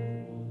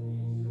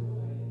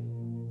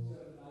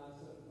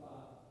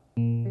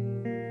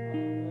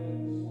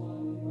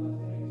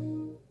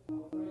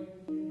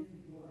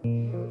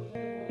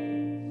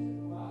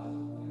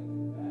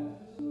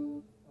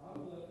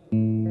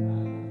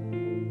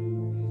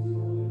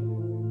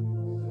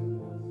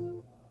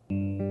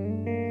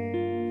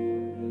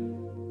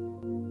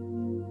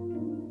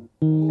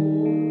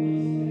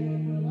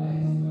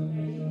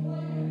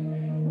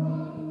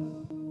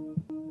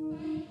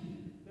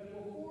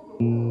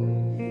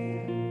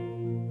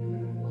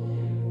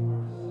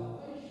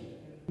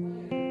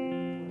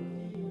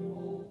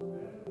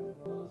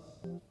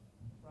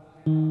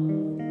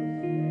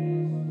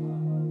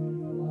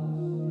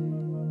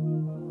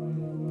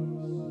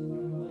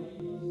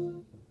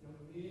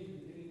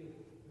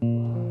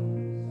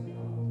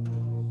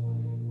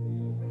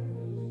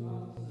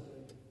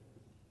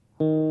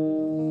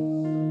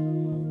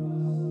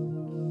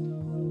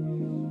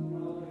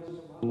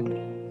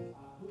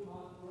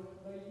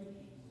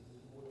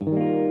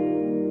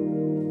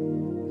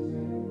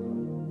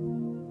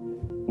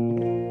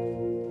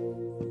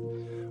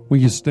 Will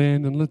you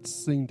stand and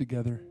let's sing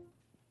together?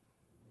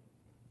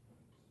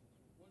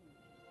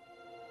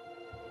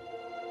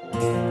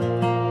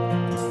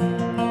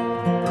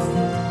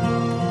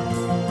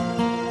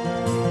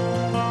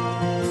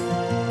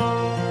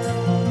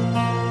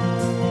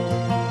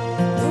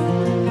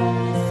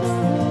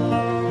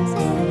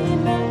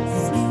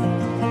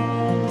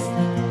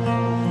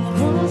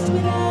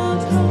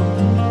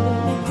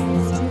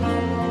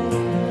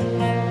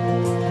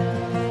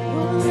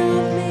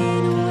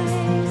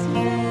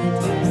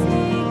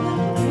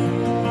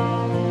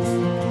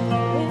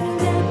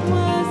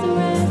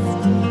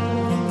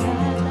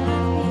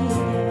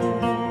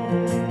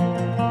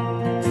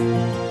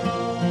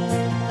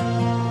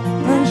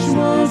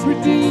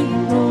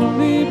 Redeemed,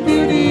 only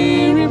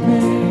beauty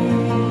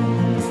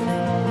remains.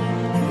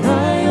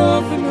 My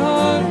orphan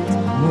heart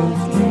was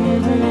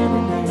given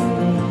away.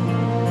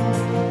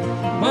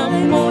 My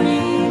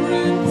morning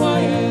grew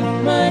quiet,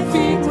 my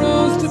feet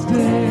rose to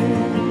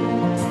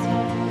dance.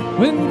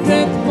 When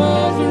death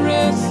was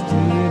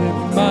arrested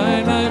and my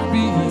life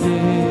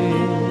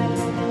began.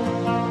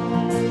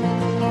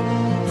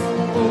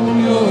 Oh,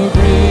 your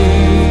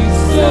grace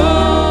so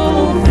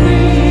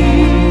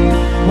free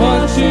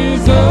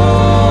watches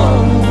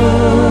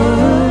over.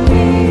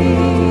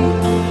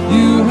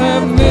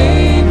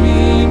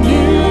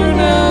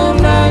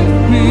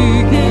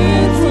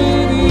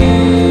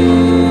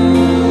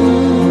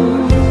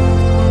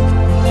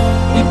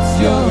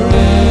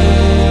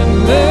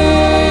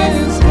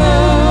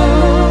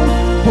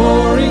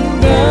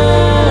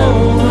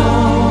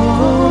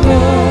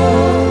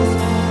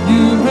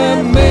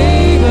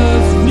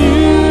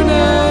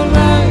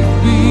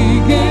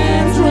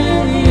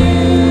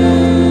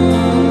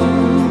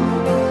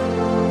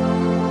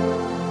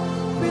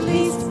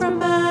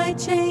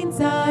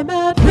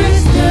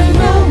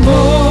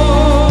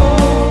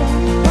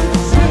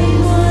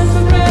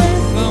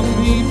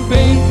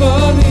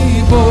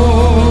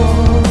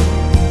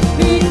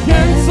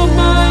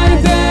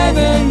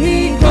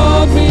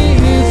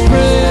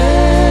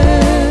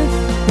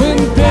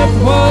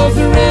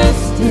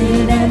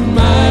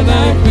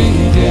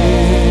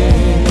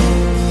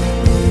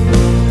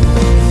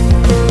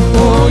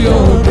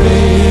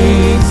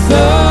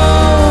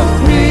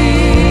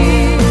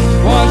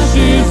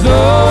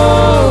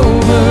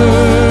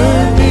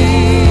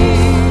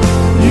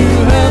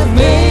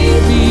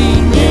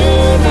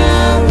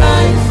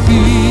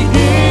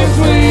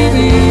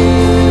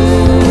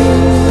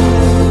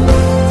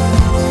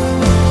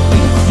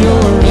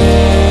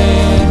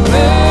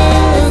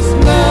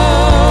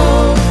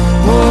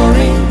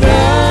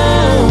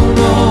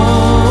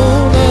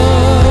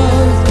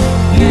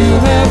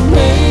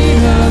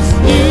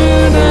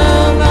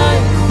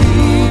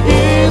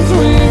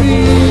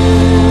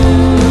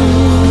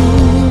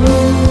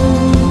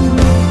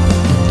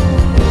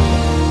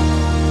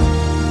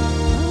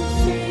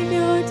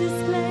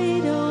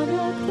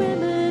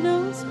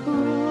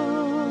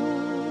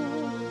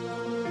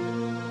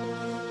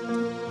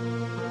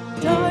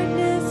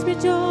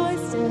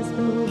 rejoiced as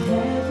though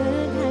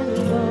heaven had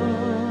lost.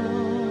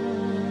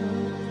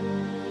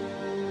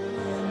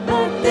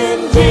 But then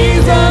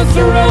Jesus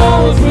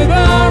arose with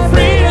our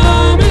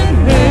freedom in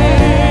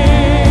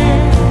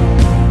hand.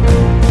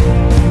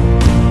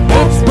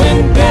 That's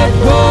when death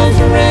was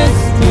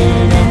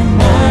arrested and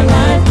my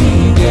life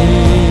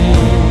began.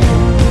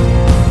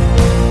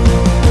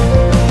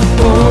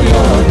 Oh,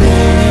 your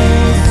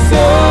grace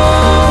so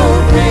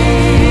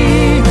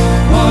free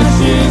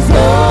washes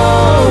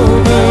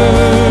over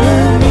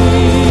me.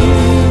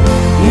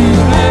 You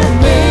have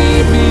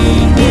made me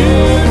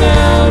new,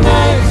 now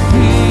life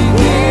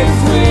begins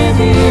with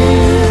you.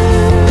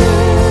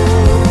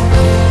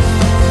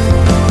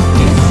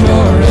 It's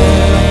your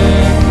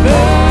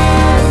endless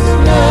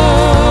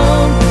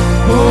love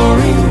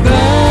pouring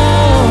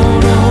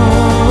down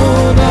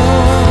on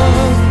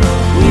us.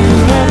 You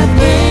have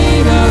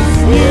made us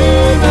new,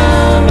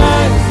 now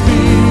life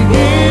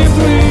begins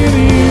with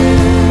you.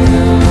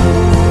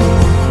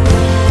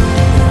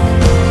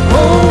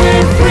 Oh,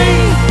 we're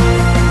free,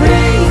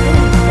 free,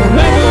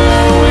 forever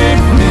we're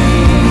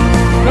free.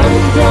 Come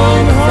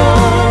join the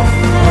song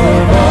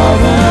of all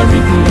the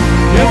redeemed.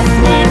 Yes,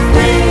 we're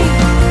free,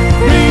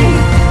 free,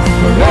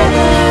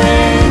 forever,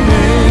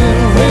 amen.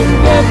 When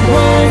death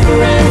was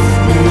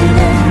arrested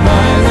and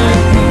my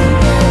life began.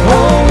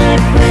 Oh,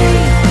 we're free,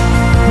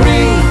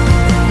 free,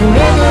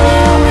 forever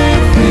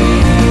we're free.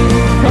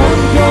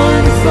 Come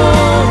join the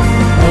song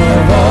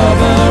of all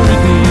the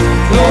redeemed.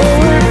 Oh,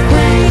 we're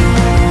free,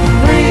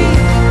 free,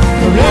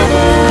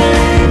 forever,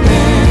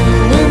 amen.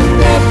 When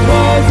death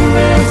was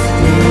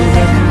arrested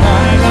and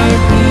my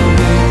life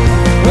began.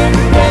 When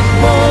death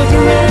was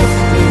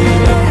arrested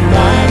and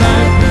my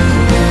life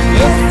began.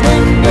 Yes,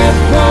 when death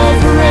was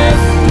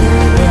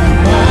arrested and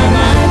my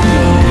life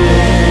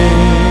began.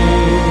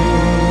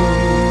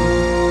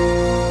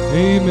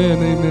 Amen,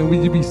 amen.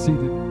 Will you be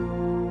seated?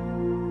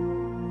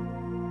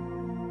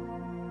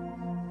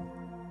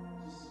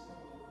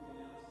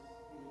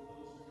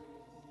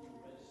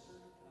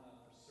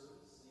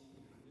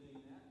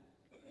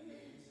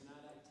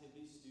 Tonight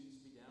activity,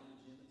 students be down in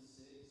gym at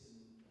 6,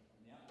 and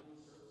the outdoor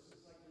service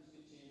looks like there's a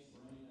good chance of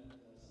rain at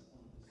some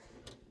point this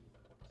week.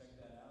 Check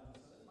that out.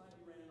 So it might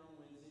be raining on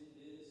Wednesday. It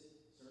is.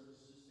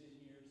 Service has just been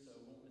here, so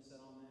won't miss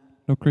out on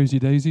that. No crazy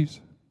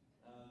daisies?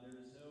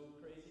 There's no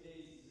crazy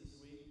daisies this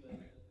week, but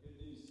good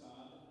news,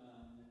 Todd.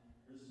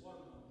 There's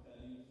watermelon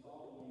cutting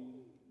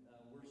following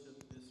worship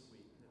this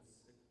week. That's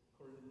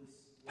according to this.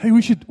 Hey,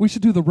 we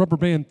should do the rubber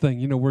band thing,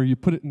 you know, where you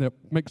put it in there,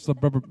 makes the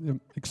rubber,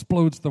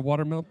 explodes the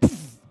watermelon. So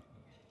Todd's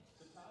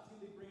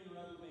going to be bringing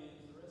rubber bands.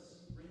 The rest of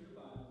you bring your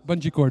Bibles.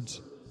 Bungee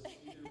cords.